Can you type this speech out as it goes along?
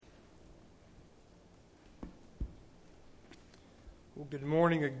Well, good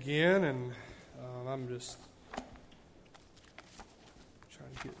morning again, and I'm just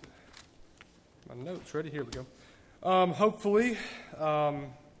trying to get my notes ready. Here we go. Hopefully,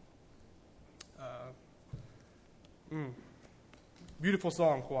 beautiful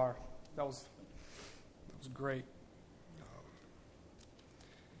song, choir. That was great.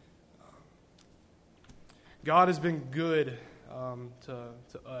 God has been good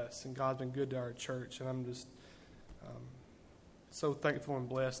to us, and God's been good to our church, and I'm just so thankful and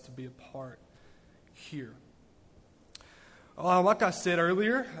blessed to be a part here. Like I said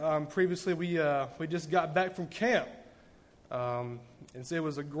earlier, previously we just got back from camp, and so it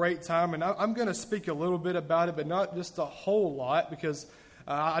was a great time. And I'm going to speak a little bit about it, but not just a whole lot, because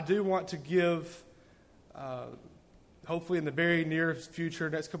I do want to give, hopefully in the very near future,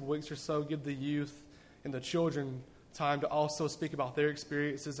 next couple of weeks or so, give the youth and the children time to also speak about their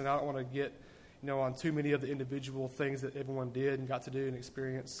experiences. And I don't want to get on too many of the individual things that everyone did and got to do and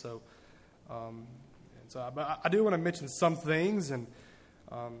experience. So, but I do want to mention some things, and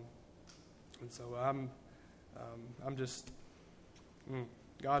so I'm just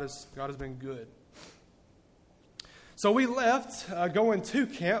God has been good. So we left going to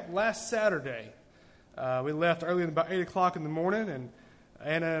camp last Saturday. We left early, about 8 o'clock in the morning, and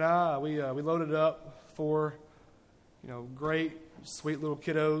Anna and I we loaded up for great, sweet little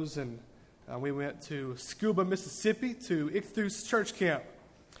kiddos, and we went to Scuba, Mississippi, to Ichthus Church Camp.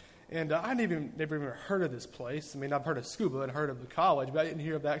 And I never even heard of this place. I mean, I've heard of Scuba and heard of the college, but I didn't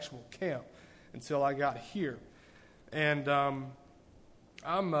hear of the actual camp until I got here. And I'm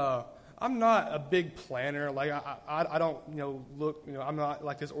not a big planner. Like I don't look. I'm not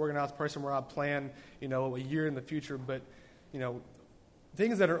like this organized person where I plan a year in the future. But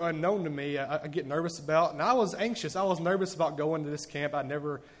things that are unknown to me, I get nervous about. And I was anxious. I was nervous about going to this camp. I'd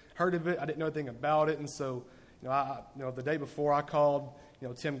never heard of it. I didn't know anything about it. And so, the day before I called,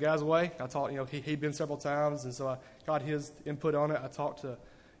 Tim Gazaway. I talked, he'd been several times. And so I got his input on it. I talked to,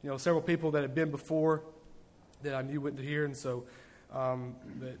 several people that had been before that I knew went to here. And so,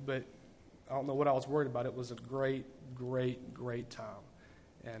 but I don't know what I was worried about. It was a great, great, great time.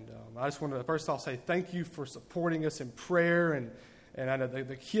 And I just wanted to first off say thank you for supporting us in prayer. And I know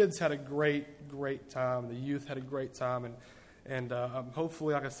the kids had a great, great time. The youth had a great time. And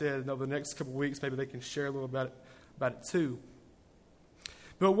hopefully, like I said, over the next couple of weeks, maybe they can share a little about it too.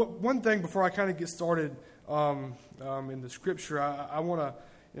 But one thing before I kind of get started in the scripture, I want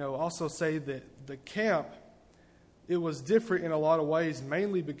to also say that the camp, it was different in a lot of ways,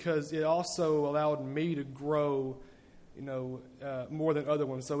 mainly because it also allowed me to grow, more than other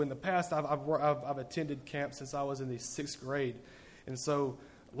ones. So in the past, I've attended camp since I was in the 6th grade, and so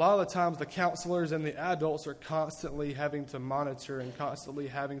a lot of the times the counselors and the adults are constantly having to monitor and constantly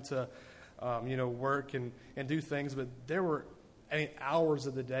having to, work and do things. But there were hours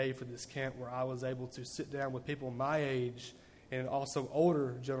of the day for this camp where I was able to sit down with people my age and also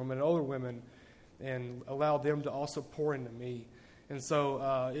older gentlemen and older women and allow them to also pour into me. And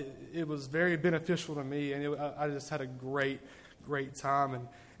so it was very beneficial to me, and I just had a great, great time.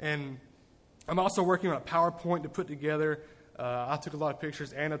 And I'm also working on a PowerPoint to put together. I took a lot of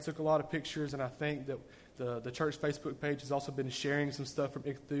pictures. Anna took a lot of pictures, and I think that the church Facebook page has also been sharing some stuff from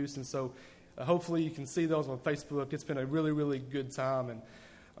Ichthus. And so hopefully you can see those on Facebook. It's been a really, really good time,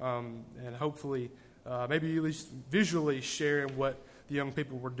 and hopefully maybe at least visually sharing what the young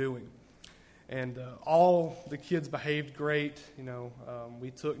people were doing. And all the kids behaved great.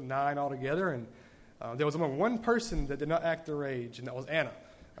 We took 9 altogether, and there was only one person that did not act their age, and that was Anna.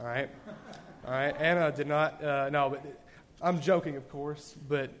 All right. Anna did not. No, but I'm joking, of course.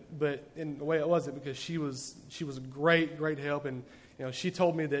 But in the way it wasn't, because she was a great, great help, and she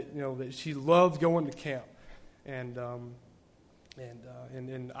told me that that she loved going to camp, and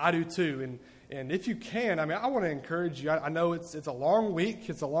I do too. And if you can, I want to encourage you. I know it's a long week,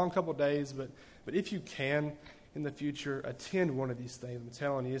 it's a long couple of days, but if you can in the future, attend one of these things. I'm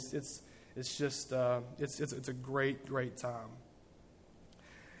telling you, it's just it's a great, great time.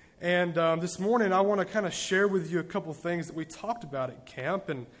 And this morning, I want to kind of share with you a couple of things that we talked about at camp.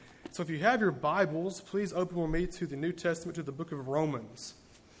 And so if you have your Bibles, please open with me to the New Testament, to the book of Romans.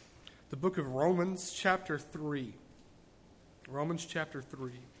 The book of Romans, chapter 3. Romans, chapter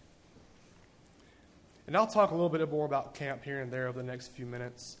 3. And I'll talk a little bit more about camp here and there over the next few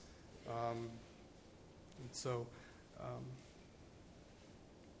minutes.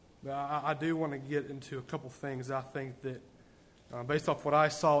 But I do want to get into a couple things. I think that based off what I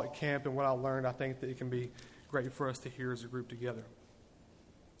saw at camp and what I learned, I think that it can be great for us to hear as a group together.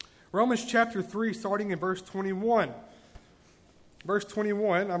 Romans chapter 3, starting in verse 21. Verse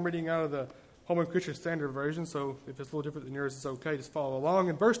 21, I'm reading out of the Holman Christian Standard Version, so if it's a little different than yours, it's okay. Just follow along.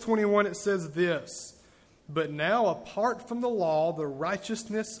 In verse 21, it says this, "But now, apart from the law, the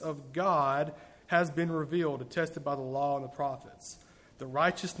righteousness of God has been revealed, attested by the law and the prophets. The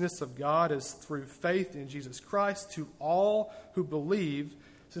righteousness of God is through faith in Jesus Christ to all who believe,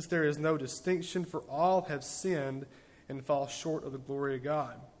 since there is no distinction, for all have sinned and fall short of the glory of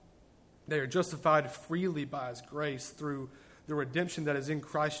God. They are justified freely by His grace through the redemption that is in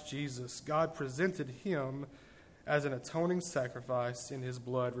Christ Jesus. God presented Him as an atoning sacrifice in His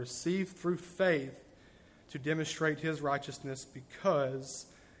blood, received through faith to demonstrate His righteousness, because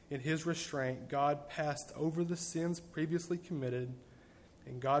in His restraint God passed over the sins previously committed,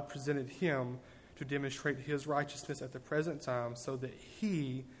 and God presented Him to demonstrate His righteousness at the present time, so that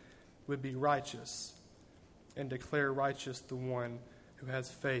He would be righteous and declare righteous the one who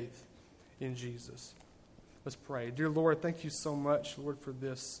has faith in Jesus." Let's pray. Dear Lord, thank you so much, Lord, for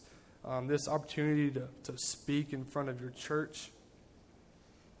this opportunity to speak in front of your church.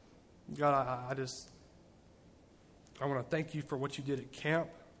 God, I want to thank you for what you did at camp,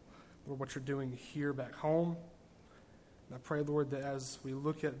 Lord, what you're doing here back home. And I pray, Lord, that as we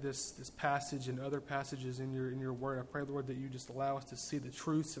look at this passage and other passages in your word, I pray, Lord, that you just allow us to see the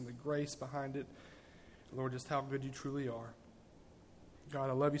truths and the grace behind it. Lord, just how good you truly are.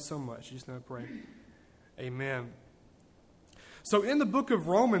 God, I love you so much. You just know to pray. Amen. So in the book of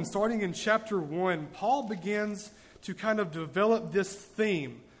Romans, starting in chapter 1, Paul begins to kind of develop this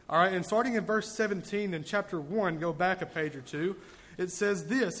theme. All right, and starting in verse 17 in chapter 1, go back a page or two, it says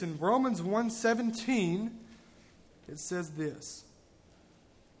this. In Romans 1:17, it says this.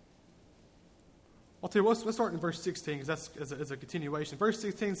 I'll tell you, let's start in verse 16, because that's as a continuation. Verse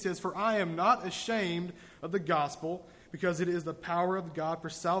 16 says, "For I am not ashamed of the gospel, because it is the power of God for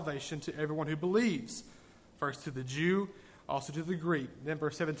salvation to everyone who believes, first to the Jew, also to the Greek." Then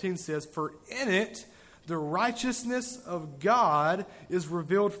verse 17 says, "For in it the righteousness of God is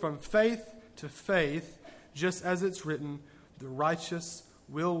revealed from faith to faith, just as it's written, the righteous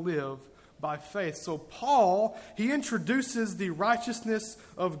will live by faith." So Paul, he introduces the righteousness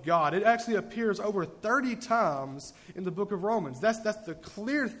of God. It actually appears over 30 times in the book of Romans. That's the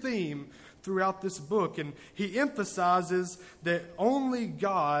clear theme throughout this book. And he emphasizes that only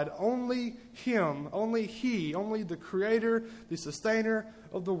God, only Him, only He, only the Creator, the Sustainer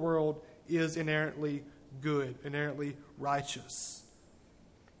of the world is inherently good, inherently righteous.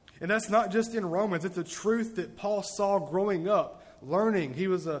 And that's not just in Romans. It's a truth that Paul saw growing up, learning. He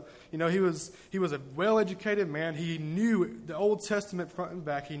was a well-educated man. He knew the Old Testament front and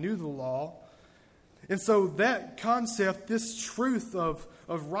back. He knew the law. And so that concept, this truth of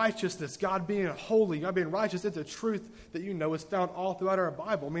righteousness, God being holy, God being righteous, it's a truth that is found all throughout our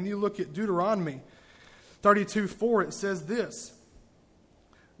Bible. I mean, you look at Deuteronomy 32:4, it says this,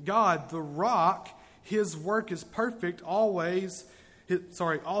 "God, the rock, His work is perfect, all His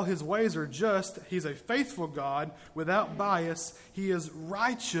ways are just. He's a faithful God, without bias. He is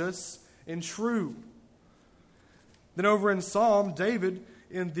righteous and true." Then over in Psalm, David,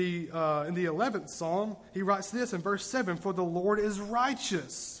 in the 11th Psalm, he writes this in verse 7, "For the Lord is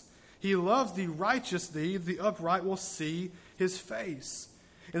righteous. He loves the righteous deed. The upright will see His face."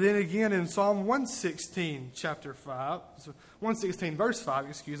 And then again in Psalm 116, verse 5,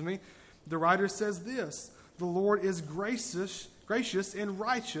 the writer says this, "The Lord is gracious and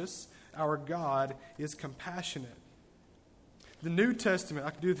righteous. Our God is compassionate." The New Testament, I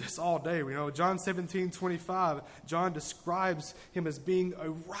could do this all day. John 17:25, John describes Him as being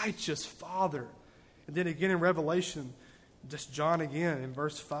a righteous Father. And then again in Revelation, just John again in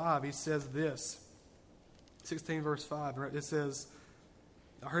verse 5, he says this, 16 verse 5, it says,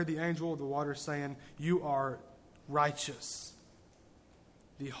 "I heard the angel of the water saying, 'You are righteous,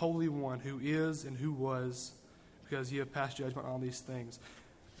 the Holy One who is and who was, because you have passed judgment on these things.'"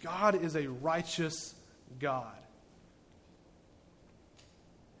 God is a righteous God.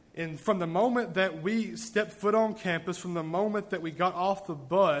 And from the moment that we stepped foot on campus, from the moment that we got off the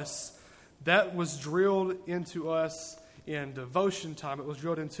bus, that was drilled into us in devotion time. It was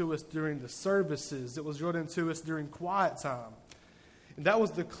drilled into us during the services. It was drilled into us during quiet time. And that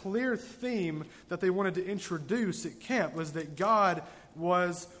was the clear theme that they wanted to introduce at camp, was that God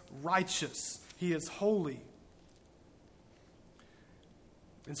was righteous. He is holy.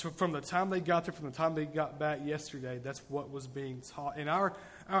 And so from the time they got there, from the time they got back yesterday, that's what was being taught. And our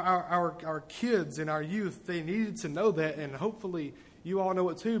kids and our youth, they needed to know that, and hopefully you all know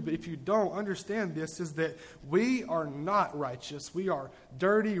it too, but if you don't understand this, is that we are not righteous. We are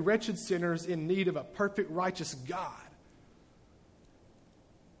dirty, wretched sinners in need of a perfect, righteous God.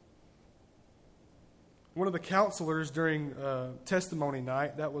 One of the counselors during testimony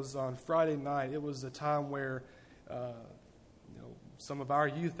night, that was on Friday night, it was a time where some of our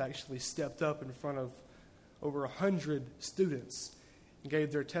youth actually stepped up in front of over 100 students and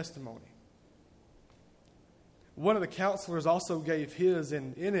gave their testimony. One of the counselors also gave his,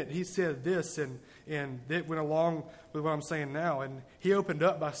 and in it he said this, and it went along with what I'm saying now. And he opened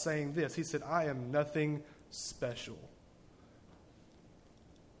up by saying this. He said, "I am nothing special."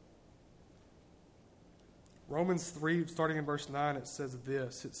 Romans 3, starting in verse 9, it says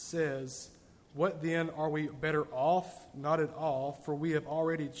this. It says, "What then, are we better off? Not at all, for we have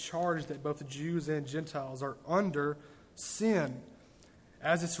already charged that both Jews and Gentiles are under sin.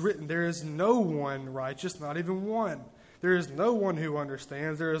 As it's written, there is no one righteous, not even one. There is no one who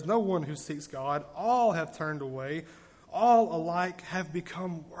understands. There is no one who seeks God. All have turned away. All alike have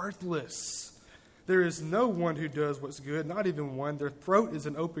become worthless. There is no one who does what's good, not even one. Their throat is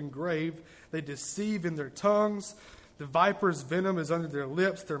an open grave. They deceive in their tongues. The viper's venom is under their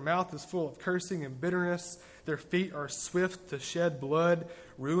lips. Their mouth is full of cursing and bitterness. Their feet are swift to shed blood.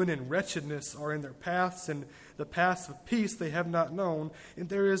 Ruin and wretchedness are in their paths, and the paths of peace they have not known. And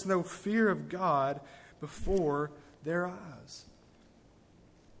there is no fear of God before their eyes."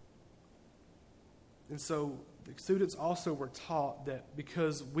 And so the students also were taught that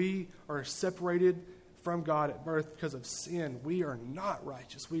because we are separated from God at birth because of sin, we are not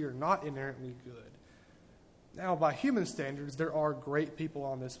righteous. We are not inherently good. Now, by human standards, there are great people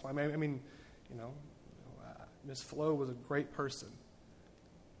on this planet. I mean, Miss Flo was a great person,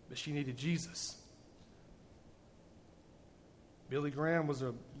 but she needed Jesus. Billy Graham was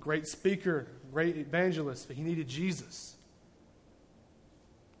a great speaker, great evangelist, but he needed Jesus.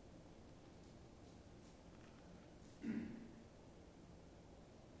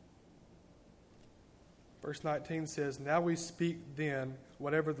 Verse 19 says, "Now we speak then,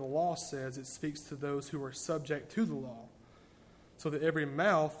 whatever the law says, it speaks to those who are subject to the law, so that every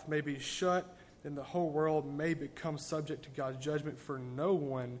mouth may be shut and the whole world may become subject to God's judgment, for no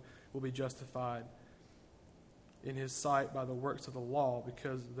one will be justified in his sight by the works of the law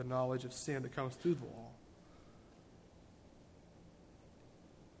because of the knowledge of sin that comes through the law."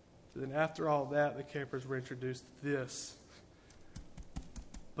 So then after all that, the campers were introduced to this.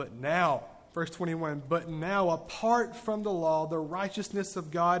 "But now," verse 21, "but now, apart from the law, the righteousness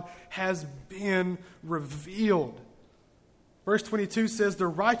of God has been revealed." Verse 22 says, "The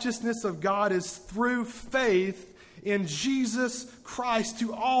righteousness of God is through faith in Jesus Christ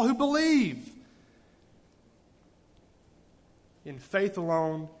to all who believe." In faith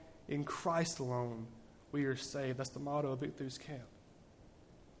alone, in Christ alone, we are saved. That's the motto of Victor's Camp.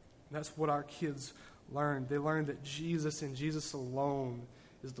 And that's what our kids learned. They learned that Jesus and Jesus alone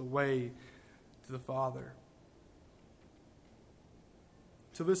is the way to the Father.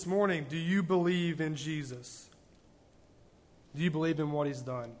 So this morning, do you believe in Jesus? Do you believe in what he's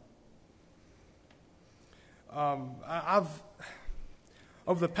done?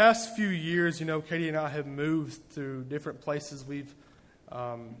 Over the past few years, Katie and I have moved to different places.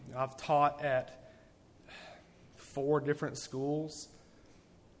 I've taught at 4 different schools,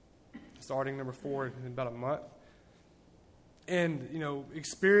 starting number 4 in about a month. And,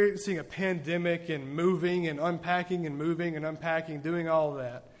 experiencing a pandemic and moving and unpacking and moving and unpacking, doing all of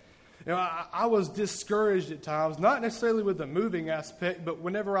that. I was discouraged at times, not necessarily with the moving aspect, but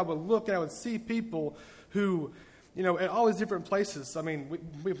whenever I would look and I would see people who, at all these different places. I mean,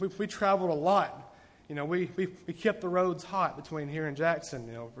 we traveled a lot. We kept the roads hot between here and Jackson,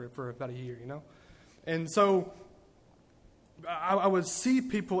 for about a year, And so I would see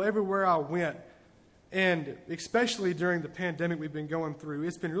people everywhere I went. And especially during the pandemic we've been going through,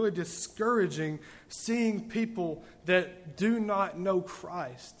 it's been really discouraging seeing people that do not know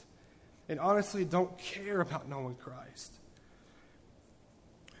Christ and honestly don't care about knowing Christ.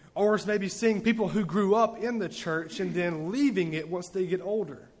 Or it's maybe seeing people who grew up in the church and then leaving it once they get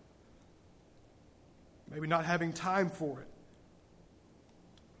older. Maybe not having time for it.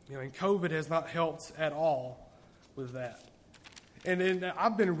 And COVID has not helped at all with that. And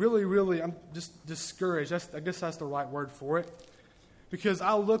I've been really, I'm just discouraged. I guess that's the right word for it. Because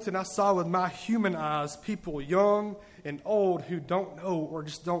I looked and I saw with my human eyes people young and old who don't know or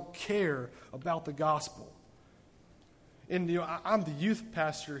just don't care about the gospel. And I'm the youth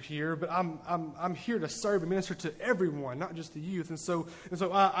pastor here, but I'm here to serve and minister to everyone, not just the youth. And so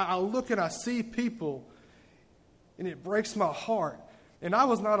I look and I see people, and it breaks my heart. And I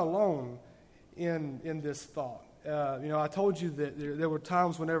was not alone in this thought. I told you that there were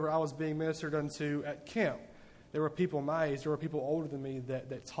times whenever I was being ministered unto at camp. There were people my age, there were people older than me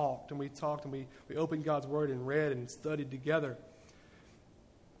that talked, and we opened God's Word and read and studied together.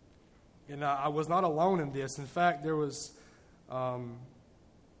 And I was not alone in this. In fact, there was an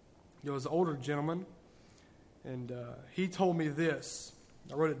older gentleman, and he told me this.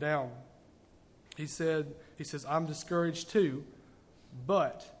 I wrote it down. He says, I'm discouraged too,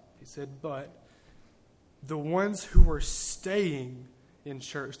 but the ones who are staying in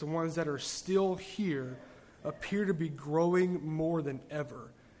church, the ones that are still here, appear to be growing more than ever.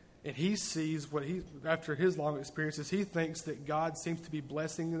 And he sees after his long experiences, he thinks that God seems to be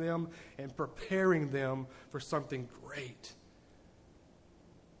blessing them and preparing them for something great.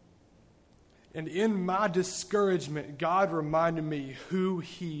 And in my discouragement, God reminded me who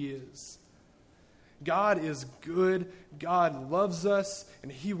He is. God is good, God loves us,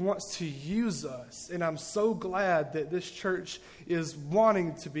 and He wants to use us. And I'm so glad that this church is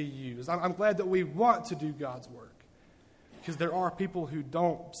wanting to be used. I'm glad that we want to do God's work, because there are people who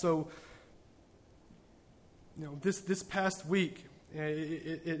don't. So, this past week,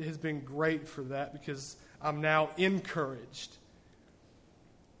 it has been great for that, because I'm now encouraged.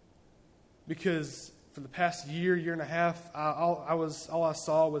 Because for the past year and a half, all I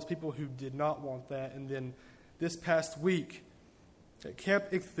saw was people who did not want that. And then this past week at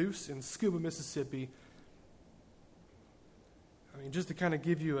Camp Ichthus in Scuba, Mississippi, just to kind of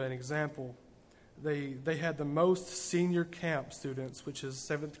give you an example, they had the most senior camp students, which is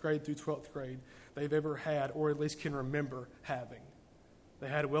 7th grade through 12th grade, they've ever had, or at least can remember having. They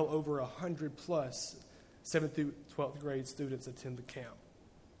had well over 100 plus 7th through 12th grade students attend the camp.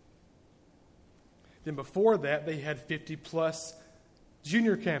 Then before that, they had 50 plus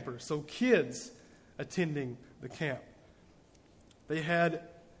junior campers, so kids attending the camp. They had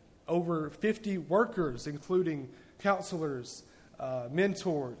over 50 workers, including counselors,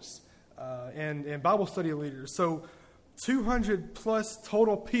 mentors, and Bible study leaders. So 200 plus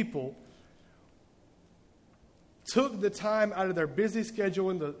total people took the time out of their busy schedule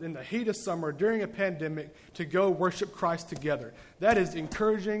in the heat of summer during a pandemic to go worship Christ together. That is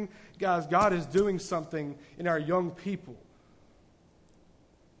encouraging. Guys, God is doing something in our young people.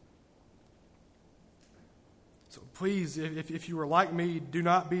 So please, if you are like me, do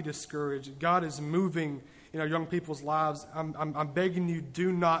not be discouraged. God is moving in our young people's lives. I'm begging you,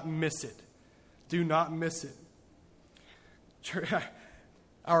 do not miss it. Do not miss it.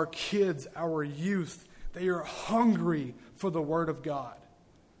 Our kids, our youth, they are hungry for the Word of God.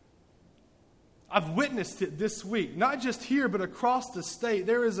 I've witnessed it this week, not just here, but across the state.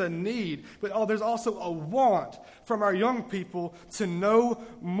 There is a need, but there's also a want from our young people to know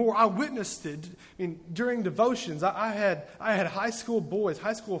more. I witnessed it during devotions. I had high school boys,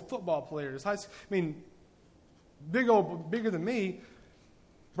 high school football players, bigger than me,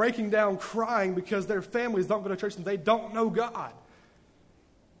 breaking down crying because their families don't go to church and they don't know God.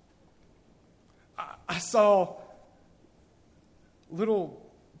 I saw little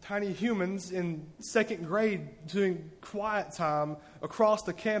tiny humans in 2nd grade doing quiet time across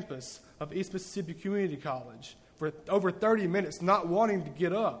the campus of East Mississippi Community College for over 30 minutes, not wanting to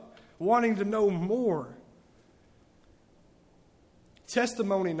get up, wanting to know more.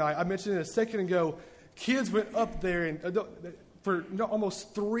 Testimony night, I mentioned it a second ago, kids went up there for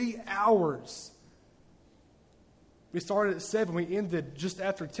almost 3 hours. We started at 7, we ended just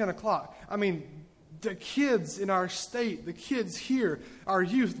after 10 o'clock. The kids in our state, the kids here, our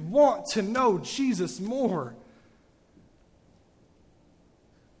youth want to know Jesus more.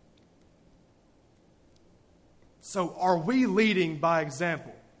 So are we leading by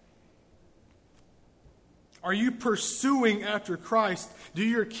example? Are you pursuing after Christ? Do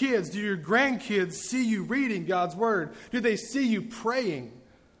your kids, do your grandkids see you reading God's Word? Do they see you praying?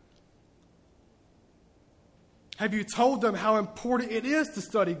 Have you told them how important it is to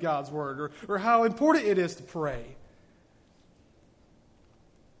study God's Word or how important it is to pray?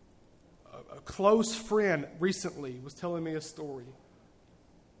 A close friend recently was telling me a story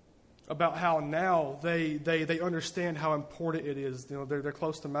about how now they understand how important it is. They're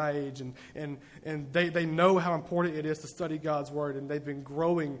close to my age and they know how important it is to study God's Word, and they've been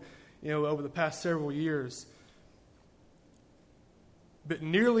growing over the past several years. But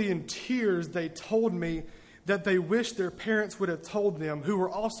nearly in tears, they told me that they wish their parents would have told them, who were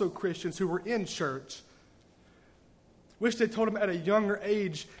also Christians, who were in church, wish they told them at a younger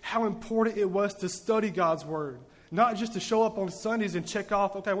age how important it was to study God's Word. Not just to show up on Sundays and check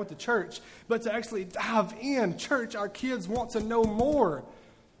off, okay, I went to church, but to actually dive in. Church, our kids want to know more.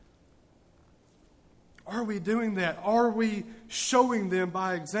 Are we doing that? Are we showing them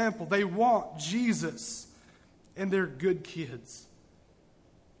by example? They want Jesus, and they're good kids.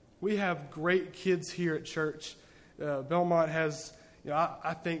 We have great kids here at church. Belmont has,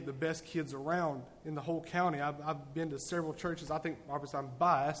 I think the best kids around in the whole county. I've been to several churches. I think, obviously, I'm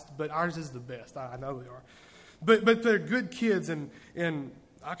biased, but ours is the best. I know they are. But they're good kids, and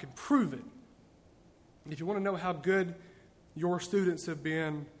I can prove it. If you want to know how good your students have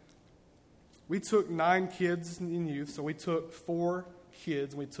been, we took 9 kids in youth, so we took 4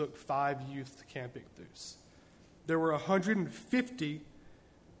 kids, and we took 5 youth to Camp Ichthus. There were 150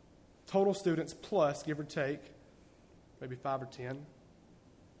 total students plus, give or take, maybe 5 or 10.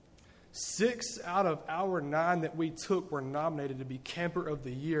 6 out of our 9 that we took were nominated to be Camper of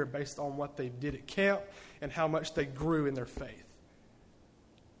the Year based on what they did at camp and how much they grew in their faith.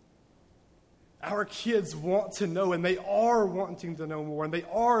 Our kids want to know, and they are wanting to know more, and they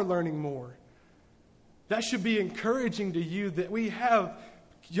are learning more. That should be encouraging to you that we have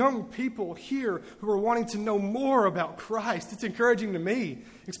young people here who are wanting to know more about Christ. It's encouraging to me,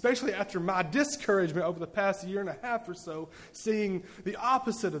 especially after my discouragement over the past year and a half or so, seeing the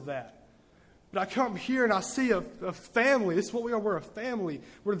opposite of that. But I come here and I see a family. This is what we are. We're a family.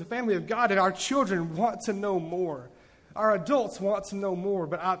 We're the family of God, and our children want to know more. Our adults want to know more.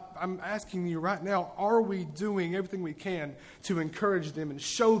 But I'm asking you right now, are we doing everything we can to encourage them and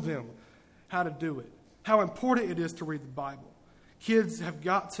show them how to do it? How important it is to read the Bible. Kids have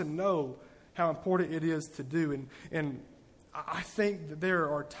got to know how important it is to do. And I think that there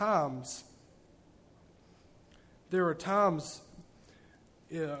are times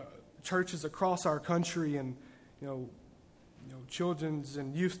churches across our country and children's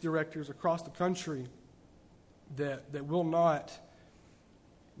and youth directors across the country that will not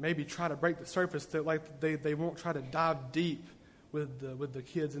maybe try to break the surface, that they won't try to dive deep with the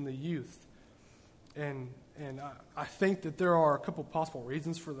kids and the youth. And I think that there are a couple possible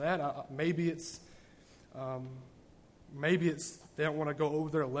reasons for that. Maybe it's they don't want to go over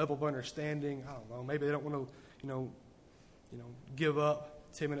their level of understanding. I don't know. Maybe they don't want to give up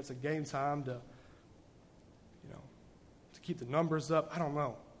 10 minutes of game time to keep the numbers up. I don't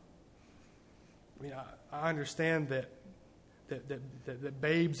know. I mean, I understand that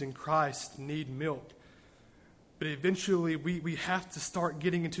babes in Christ need milk. But eventually we have to start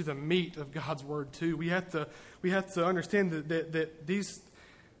getting into the meat of God's Word too. We have to understand that these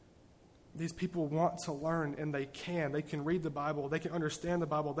people want to learn, and they can. They can read the Bible. They can understand the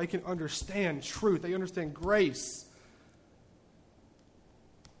Bible. They can understand truth. They understand grace.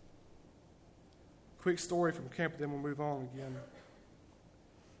 Quick story from camp, then we'll move on again.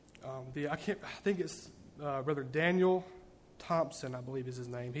 I think it's Brother Daniel Thompson, I believe is his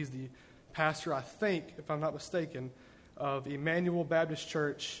name. He's the pastor, I think, if I'm not mistaken, of Emmanuel Baptist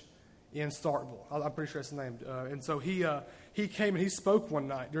Church in Starkville. I'm pretty sure that's the name. And so he came and he spoke one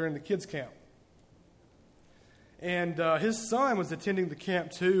night during the kids' camp. And his son was attending the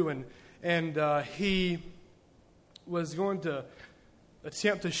camp too, and he was going to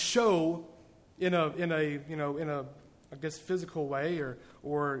attempt to show in a I guess physical way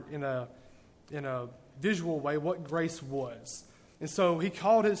or in a visual way what grace was. And so he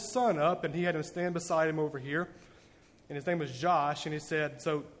called his son up, and he had him stand beside him over here. And his name was Josh. And he said,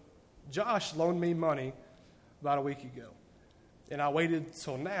 so Josh loaned me money about a week ago. And I waited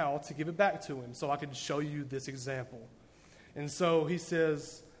till now to give it back to him so I could show you this example. And so he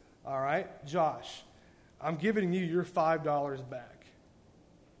says, all right, Josh, I'm giving you your $5 back.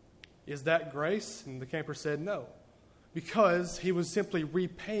 Is that grace? And the camper said no, because he was simply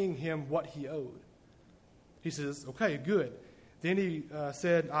repaying him what he owed. He says, okay, good. Then he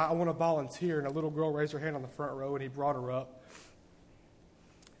said, I want to volunteer. And a little girl raised her hand on the front row, and he brought her up.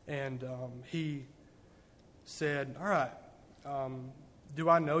 And he said, all right, do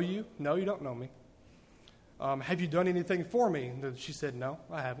I know you? No, you don't know me. Have you done anything for me? And she said, no,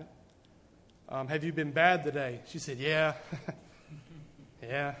 I haven't. Have you been bad today? She said, yeah.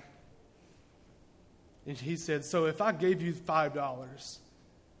 Yeah. And he said, so if I gave you $5,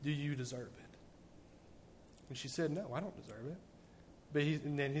 do you deserve it? And she said, no, I don't deserve it.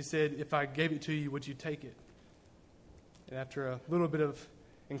 And then he said, if I gave it to you, would you take it? And after a little bit of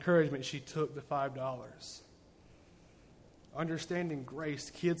encouragement, she took the $5. Understanding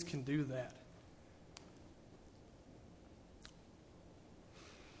grace, kids can do that.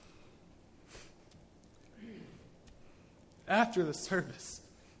 After the service,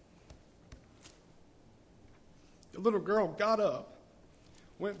 the little girl got up,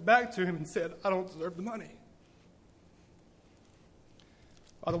 went back to him and said, I don't deserve the money.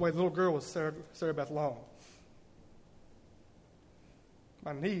 By the way, the little girl was Sarah Beth Long.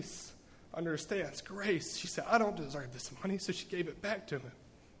 My niece understands grace. She said, I don't deserve this money, so she gave it back to him.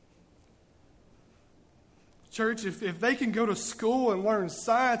 Church, if they can go to school and learn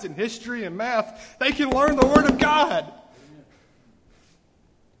science and history and math, they can learn the Word of God.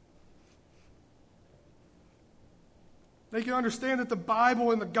 They can understand that the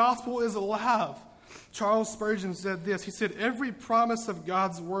Bible and the gospel is alive. Charles Spurgeon said this. He said, every promise of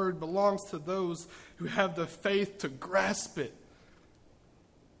God's word belongs to those who have the faith to grasp it.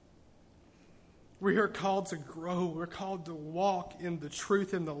 We are called to grow. We're called to walk in the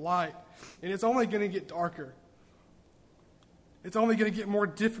truth and the light. And it's only going to get darker. It's only going to get more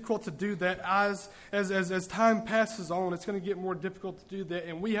difficult to do that as time passes on. It's going to get more difficult to do that.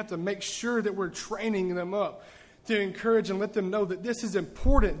 And we have to make sure that we're training them up to encourage and let them know that this is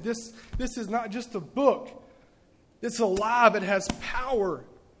important. This is not just a book. It's alive. It has power.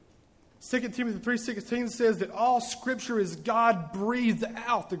 2 Timothy 3:16 says that all Scripture is God-breathed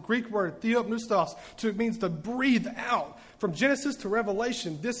out. The Greek word theopneustos means to breathe out. From Genesis to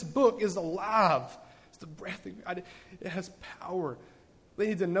Revelation, this book is alive. It's the breath of God. It has power. They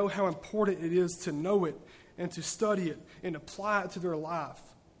need to know how important it is to know it and to study it and apply it to their life.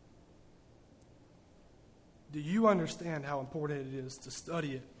 Do you understand how important it is to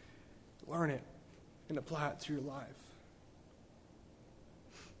study it, learn it, and apply it to your life?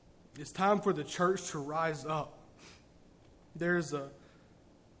 It's time for the church to rise up. There's a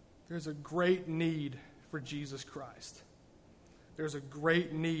great need for Jesus Christ. There's a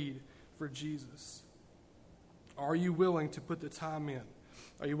great need for Jesus. Are you willing to put the time in?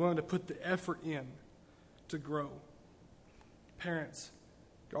 Are you willing to put the effort in to grow? Parents,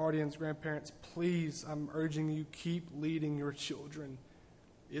 guardians, grandparents, please, I'm urging you, keep leading your children.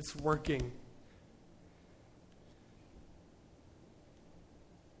 It's working.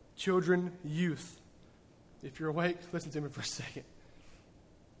 Children, youth, if you're awake, listen to me for a second.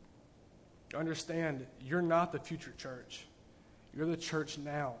 Understand, you're not the future church. You're the church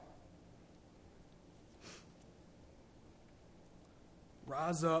now.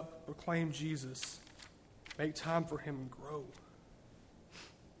 Rise up, proclaim Jesus. Make time for him and grow.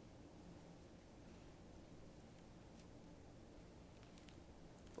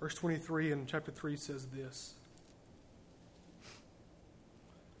 Verse 23 in chapter 3 says this.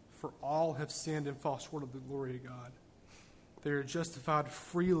 For all have sinned and fall short of the glory of God. They are justified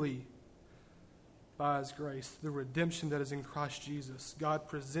freely by his grace, the redemption that is in Christ Jesus. God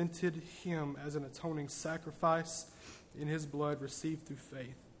presented him as an atoning sacrifice in his blood received through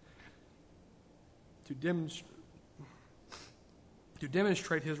faith to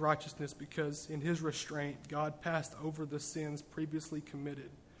demonstrate his righteousness, because in his restraint God passed over the sins previously committed.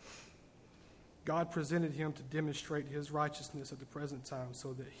 God presented him to demonstrate his righteousness at the present time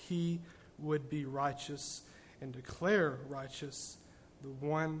so that he would be righteous and declare righteous the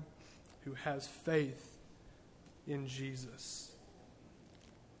one who has faith in Jesus.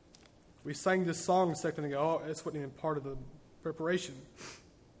 We sang this song a second ago. Oh, this wasn't even part of the preparation.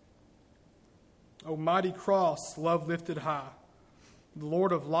 O mighty cross, love lifted high, the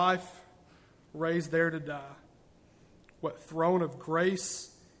Lord of life raised there to die. What throne of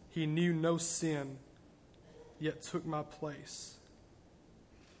grace, he knew no sin, yet took my place.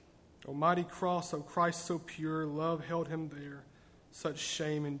 O mighty cross, O Christ so pure, love held him there, such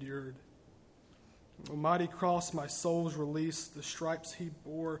shame endured. O mighty cross, my soul's release, the stripes he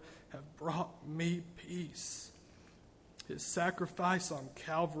bore have brought me peace. His sacrifice on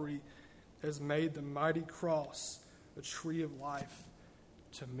Calvary has made the mighty cross a tree of life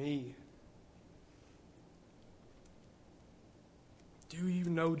to me. Do you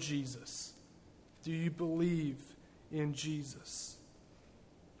know Jesus? Do you believe in Jesus?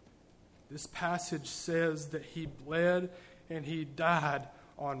 This passage says that he bled and he died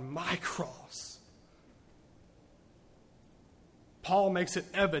on my cross. Paul makes it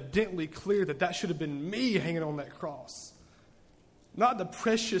evidently clear that that should have been me hanging on that cross. Not the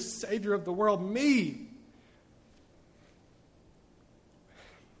precious Savior of the world, me.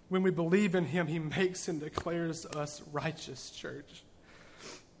 When we believe in him, he makes and declares us righteous, church.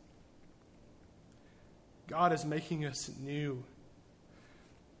 God is making us new.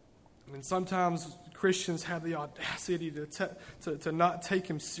 I mean, sometimes Christians have the audacity to not take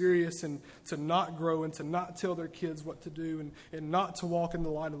him serious and to not grow and to not tell their kids what to do and not to walk in the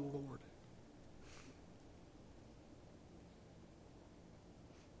light of the Lord.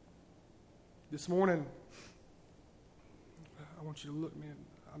 This morning, I want you to look, man.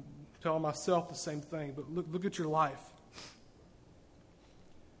 I'm telling myself the same thing, but look at your life.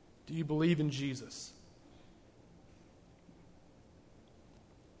 Do you believe in Jesus?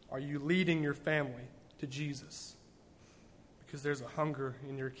 Are you leading your family to Jesus? Because there's a hunger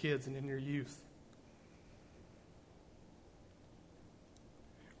in your kids and in your youth.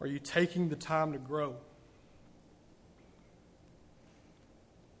 Are you taking the time to grow?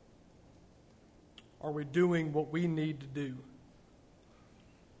 Are we doing what we need to do?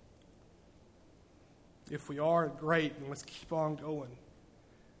 If we are, great, then let's keep on going.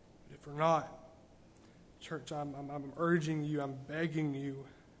 But if we're not, church, I'm urging you, I'm begging you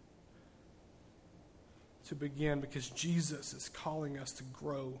to begin, because Jesus is calling us to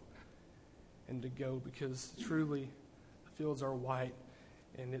grow and to go, because truly the fields are white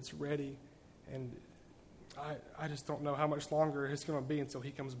and it's ready, and I just don't know how much longer it's going to be until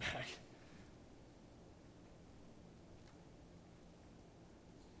he comes back.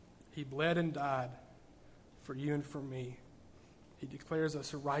 He bled and died for you and for me. He declares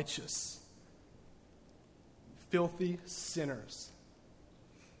us righteous, filthy sinners.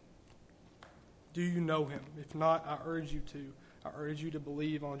 Do you know him? If not, I urge you to. I urge you to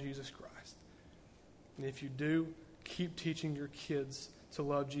believe on Jesus Christ. And if you do, keep teaching your kids to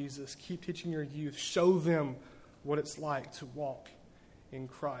love Jesus. Keep teaching your youth. Show them what it's like to walk in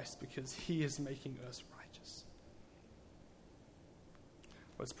Christ, because he is making us righteous.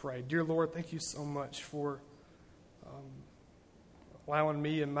 Let's pray. Dear Lord, thank you so much for allowing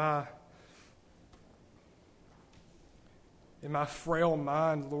me in my frail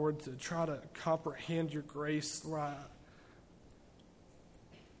mind, Lord, to try to comprehend your grace. Lord,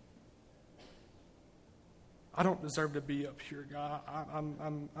 I don't deserve to be up here, God.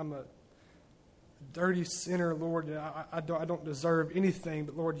 I'm a dirty sinner, Lord. And I don't deserve anything,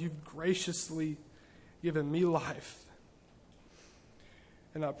 but Lord, you've graciously given me life.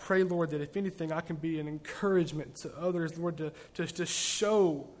 And I pray, Lord, that if anything, I can be an encouragement to others, Lord, to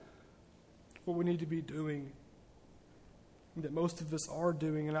show what we need to be doing, that most of us are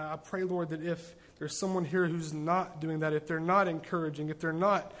doing. And I pray, Lord, that if there's someone here who's not doing that, if they're not encouraging, if they're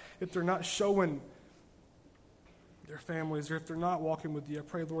not showing their families, or if they're not walking with you, I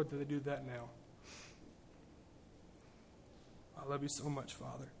pray, Lord, that they do that now. I love you so much,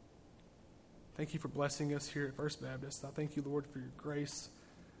 Father. Thank you for blessing us here at First Baptist. I thank you, Lord, for your grace.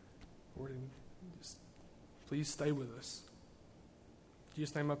 Lord, and just please stay with us. In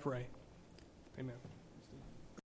Jesus' name I pray. Amen.